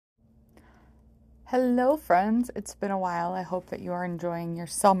Hello, friends. It's been a while. I hope that you are enjoying your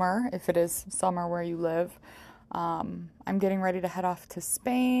summer, if it is summer where you live. I'm getting ready to head off to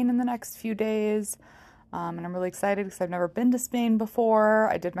Spain in the next few days, and I'm really excited because I've never been to Spain before.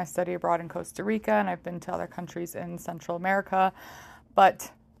 I did my study abroad in Costa Rica, and I've been to other countries in Central America,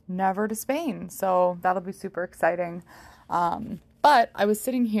 but never to Spain, so that'll be super exciting. But I was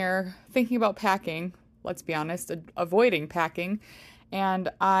sitting here thinking about packing, let's be honest, avoiding packing, and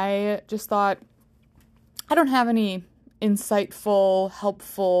I just thought, I don't have any insightful,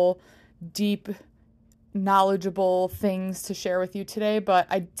 helpful, deep, knowledgeable things to share with you today, but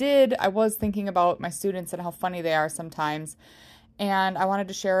I was thinking about my students and how funny they are sometimes, and I wanted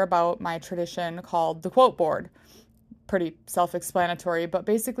to share about my tradition called the quote board. Pretty self-explanatory, but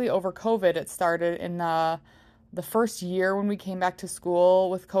basically over COVID, it started in the first year when we came back to school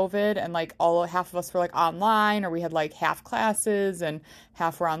with COVID, and like half of us were like online, or we had like half classes and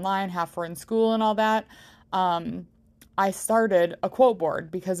half were online, half were in school and all that. I started a quote board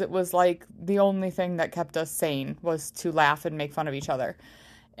because it was like the only thing that kept us sane was to laugh and make fun of each other.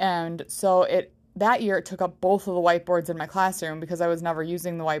 And so that year it took up both of the whiteboards in my classroom because I was never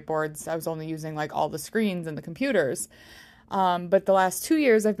using the whiteboards. I was only using like all the screens and the computers. But the last 2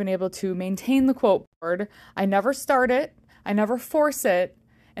 years I've been able to maintain the quote board. I never start it. I never force it.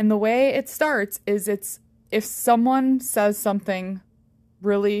 And the way it starts is if someone says something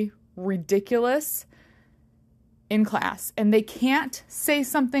really ridiculous in class, and they can't say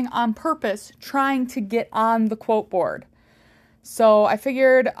something on purpose trying to get on the quote board. So I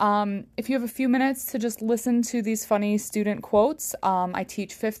figured if you have a few minutes to just listen to these funny student quotes, I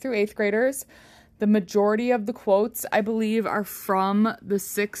teach 5th through 8th graders. The majority of the quotes, I believe, are from the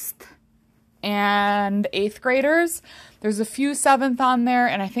 6th and 8th graders. There's a few 7th on there,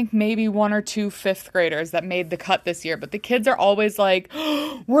 and I think maybe 1 or 2 5th graders that made the cut this year. But the kids are always like,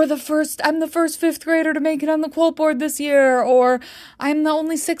 I'm the first 5th grader to make it on the quote board this year, or I'm the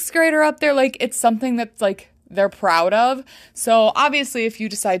only 6th grader up there. Like, it's something that's like they're proud of. So obviously, if you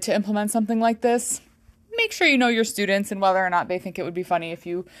decide to implement something like this, make sure you know your students and whether or not they think it would be funny if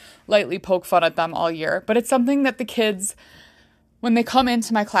you lightly poke fun at them all year. But it's something that the kids, when they come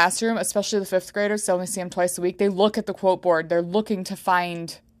into my classroom, especially the 5th graders, so I only see them twice a week, they look at the quote board. They're looking to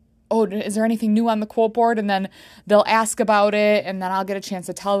find, is there anything new on the quote board? And then they'll ask about it, and then I'll get a chance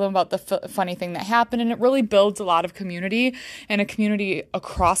to tell them about the funny thing that happened. And it really builds a lot of community and a community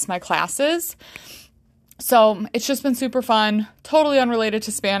across my classes. So it's just been super fun, totally unrelated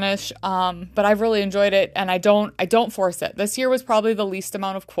to Spanish, but I've really enjoyed it, and I don't force it. This year was probably the least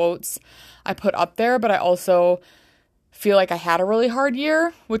amount of quotes I put up there, but I also feel like I had a really hard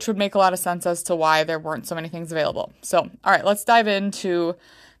year, which would make a lot of sense as to why there weren't so many things available. So, all right, let's dive into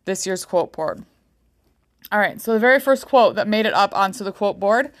this year's quote board. All right, so the very first quote that made it up onto the quote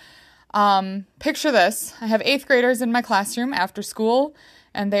board, picture this. I have 8th graders in my classroom after school,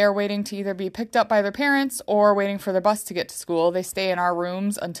 and they are waiting to either be picked up by their parents or waiting for their bus to get to school. They stay in our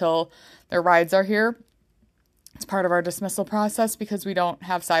rooms until their rides are here. It's part of our dismissal process because we don't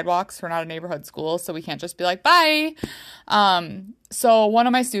have sidewalks. We're not a neighborhood school, so we can't just be like, bye. So one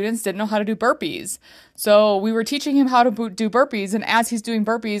of my students didn't know how to do burpees. So we were teaching him how to do burpees, and as he's doing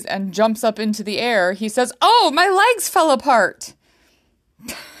burpees and jumps up into the air, he says, "Oh, my legs fell apart."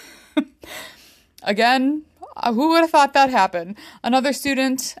 Again, who would have thought that happened? Another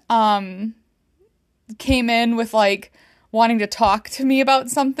student came in with like wanting to talk to me about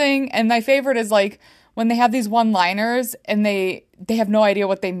something, and my favorite is like when they have these one-liners and they have no idea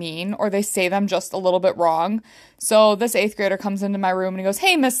what they mean, or they say them just a little bit wrong. So this 8th grader comes into my room and he goes,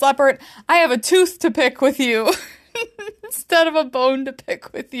 "Hey, Miss Leppert, I have a tooth to pick with you." Instead of a bone to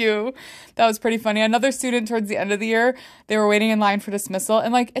pick with you. That was pretty funny. Another student towards the end of the year, they were waiting in line for dismissal.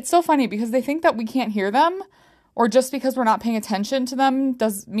 And like, it's so funny because they think that we can't hear them, or just because we're not paying attention to them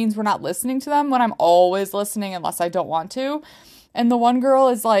means we're not listening to them, when I'm always listening unless I don't want to. And the one girl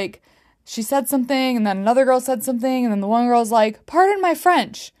is like, she said something, and then another girl said something, and then the one girl's like, "Pardon my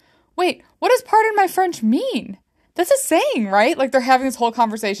French." Wait, what does pardon my French mean? That's a saying, right? Like, they're having this whole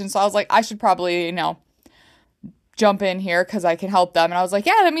conversation. So I was like, I should probably, jump in here because I can help them. And I was like,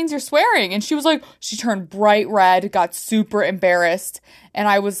 "Yeah, that means you're swearing." And she was like, she turned bright red, got super embarrassed. And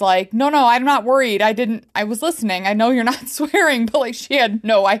I was like, no, I'm not worried. I was listening. I know you're not swearing, but like, she had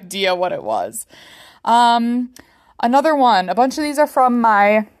no idea what it was. Another one, a bunch of these are from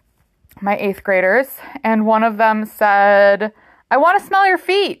my 8th graders. And one of them said, "I want to smell your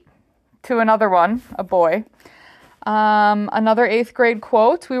feet," to another one, a boy. Another 8th grade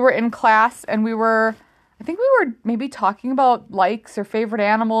quote. We were in class and I think we were maybe talking about likes or favorite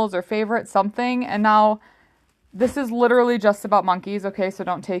animals or favorite something. And now this is literally just about monkeys, okay? So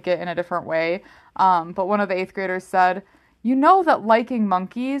don't take it in a different way. But one of the 8th graders said, you know that liking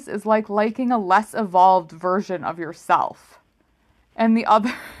monkeys is like liking a less evolved version of yourself. And the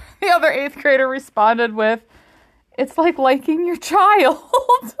other 8th grader responded with, it's like liking your child.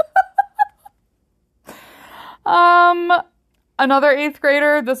 Another 8th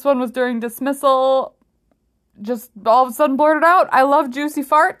grader, this one was during dismissal, just all of a sudden blurted out, I love juicy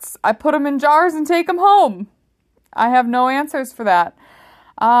farts. I put them in jars and take them home. I have no answers for that.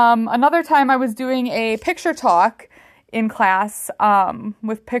 Another time I was doing a picture talk in class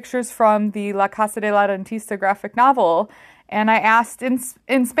with pictures from the La Casa de la Dentista graphic novel, and I asked,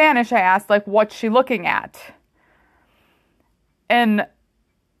 in Spanish, I asked, like, what's she looking at? And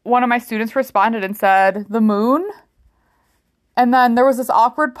one of my students responded and said, the moon? And then there was this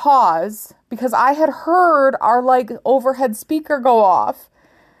awkward pause because I had heard our, like, overhead speaker go off.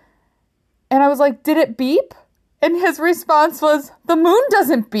 And I was like, did it beep? And his response was, the moon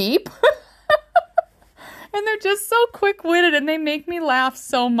doesn't beep. And they're just so quick-witted and they make me laugh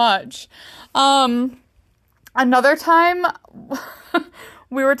so much. Another time,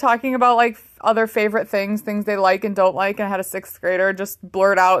 we were talking about, like, other favorite things they like and don't like, and I had a 6th grader just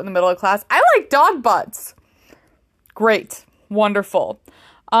blurt out in the middle of class, I like dog butts. Great. Wonderful.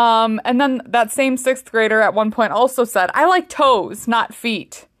 And then that same 6th grader at one point also said, I like toes, not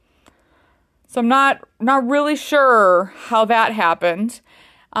feet. So I'm not really sure how that happened.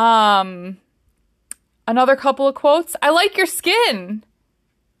 Another couple of quotes. I like your skin,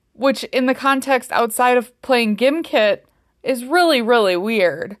 which in the context outside of playing Gimkit is really, really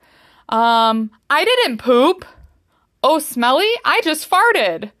weird. I didn't poop. Oh, smelly? I just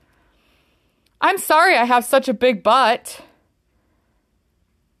farted. I'm sorry I have such a big butt.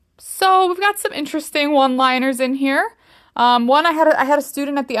 So we've got some interesting one-liners in here. One, I had a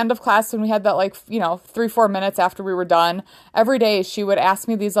student at the end of class when we had that, like, 3-4 minutes after we were done. Every day she would ask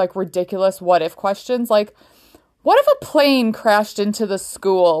me these, like, ridiculous what-if questions. Like, what if a plane crashed into the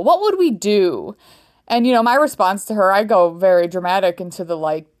school? What would we do? And, my response to her, I go very dramatic into the,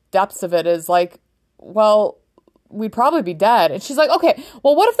 like, depths of it is, like, well, we'd probably be dead. And she's like, okay,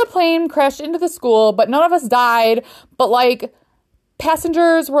 well, what if the plane crashed into the school, but none of us died, but, like,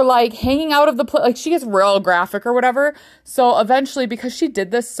 passengers were, like, hanging out of the plane? Like, she gets real graphic or whatever. So eventually, because she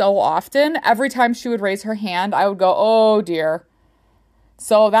did this so often, every time she would raise her hand, I would go, oh dear.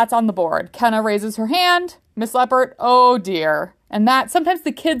 So that's on the board. Kenna raises her hand. Miss Leppert, oh dear. And that, sometimes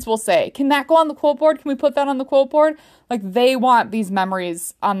the kids will say, can that go on the quote board? Can we put that on the quote board? Like, they want these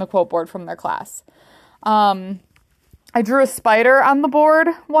memories on the quote board from their class. I drew a spider on the board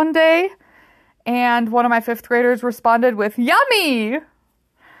one day, and one of my 5th graders responded with, yummy!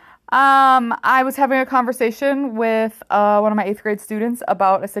 I was having a conversation with one of my 8th grade students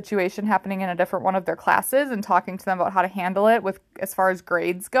about a situation happening in a different one of their classes and talking to them about how to handle it with as far as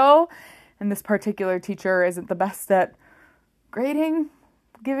grades go. And this particular teacher isn't the best at grading,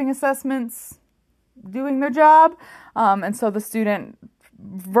 giving assessments, doing their job. And so the student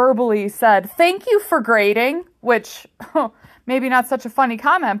verbally said, thank you for grading, which maybe not such a funny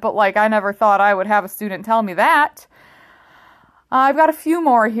comment, but, like, I never thought I would have a student tell me that. I've got a few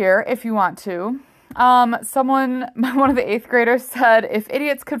more here if you want to. One of the 8th graders said, if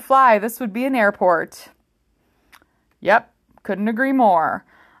idiots could fly, this would be an airport. Yep, couldn't agree more.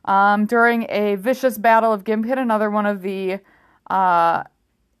 During a vicious battle of Gimkit, another one of the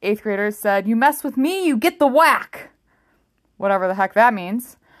 8th graders said, you mess with me, you get the whack. Whatever the heck that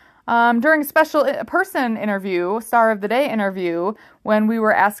means. During a special person interview, Star of the Day interview, when we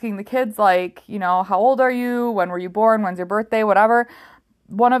were asking the kids, like, how old are you? When were you born? When's your birthday? Whatever.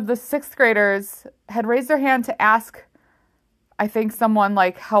 One of the 6th graders had raised their hand to ask, I think, someone,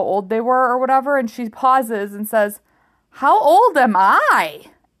 like, how old they were or whatever. And she pauses and says, how old am I?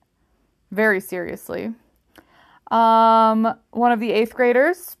 Very seriously. One of the 8th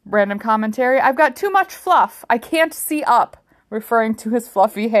graders, random commentary, I've got too much fluff. I can't see up. Referring to his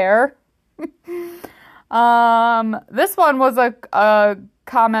fluffy hair. This one was a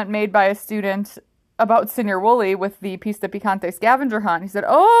comment made by a student about Senior Wooly with the Pista Picante scavenger hunt. He said,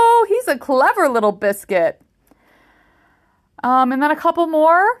 oh, he's a clever little biscuit. And then a couple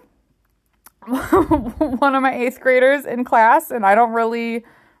more. One of my 8th graders in class, and I don't really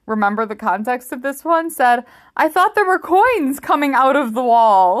remember the context of this one, said, I thought there were coins coming out of the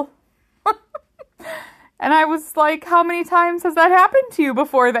wall. And I was like, how many times has that happened to you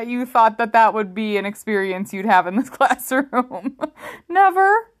before that you thought that would be an experience you'd have in this classroom?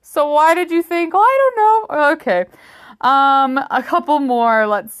 Never. So why did you think, I don't know. Okay. A couple more.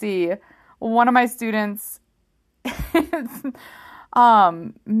 Let's see. One of my students,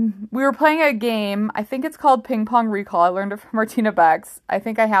 We were playing a game. I think it's called Ping Pong Recall. I learned it from Martina Bex. I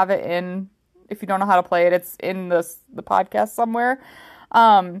think I have it in, if you don't know how to play it, it's in the podcast somewhere.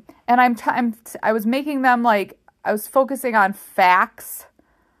 And I was making them like, I was focusing on facts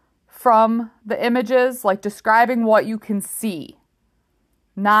from the images, like describing what you can see,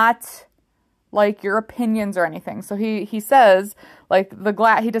 not like your opinions or anything. So he says, like,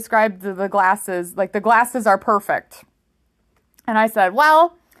 he described the glasses, like the glasses are perfect. And I said,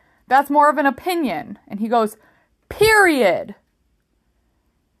 well, that's more of an opinion. And he goes, period.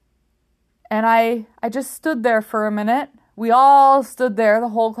 And I just stood there for a minute. We all stood there, the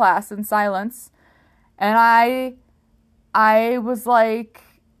whole class, in silence. And I was like,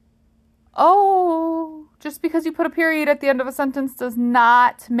 oh, just because you put a period at the end of a sentence does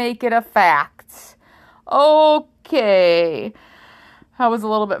not make it a fact. Okay. That was a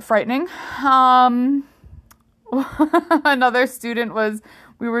little bit frightening. Another student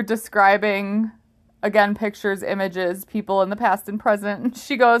we were describing, again, pictures, images, people in the past and present. And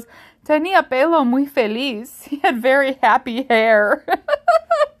she goes, tenía pelo muy feliz. He had very happy hair.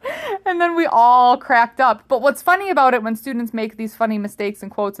 And then we all cracked up. But what's funny about it when students make these funny mistakes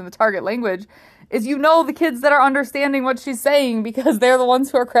and quotes in the target language is the kids that are understanding what she's saying because they're the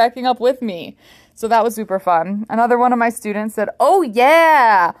ones who are cracking up with me. So that was super fun. Another one of my students said, oh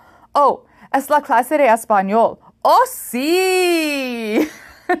yeah. Oh, es la clase de español. Oh, sí.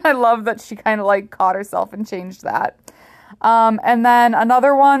 I love that she kind of like caught herself and changed that. And then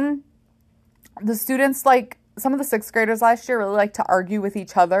another one, the students, like some of the sixth graders last year, really like to argue with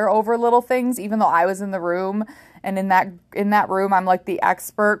each other over little things, even though I was in the room. And in that room, I'm like the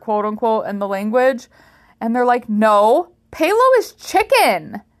expert, quote unquote, in the language. And they're like, no, pelo is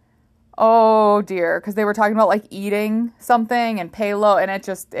chicken. Oh dear, because they were talking about like eating something and pelo, and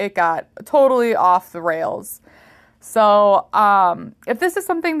it got totally off the rails. So if this is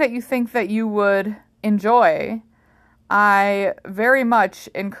something that you think that you would enjoy, I very much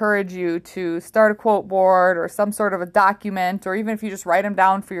encourage you to start a quote board or some sort of a document, or even if you just write them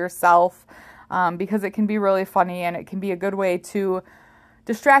down for yourself, because it can be really funny and it can be a good way to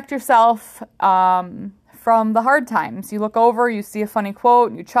distract yourself from the hard times. You look over, you see a funny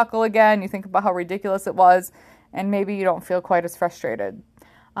quote, you chuckle again, you think about how ridiculous it was, and maybe you don't feel quite as frustrated.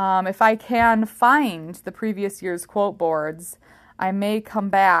 If I can find the previous year's quote boards, I may come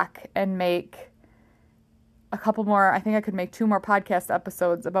back and make a couple more. I think I could make 2 more podcast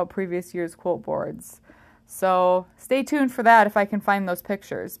episodes about previous year's quote boards. So stay tuned for that if I can find those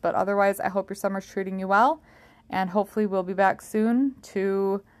pictures. But otherwise, I hope your summer's treating you well, and hopefully we'll be back soon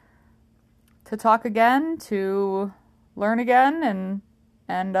to talk again, to learn again,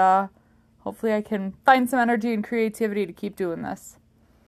 and hopefully I can find some energy and creativity to keep doing this.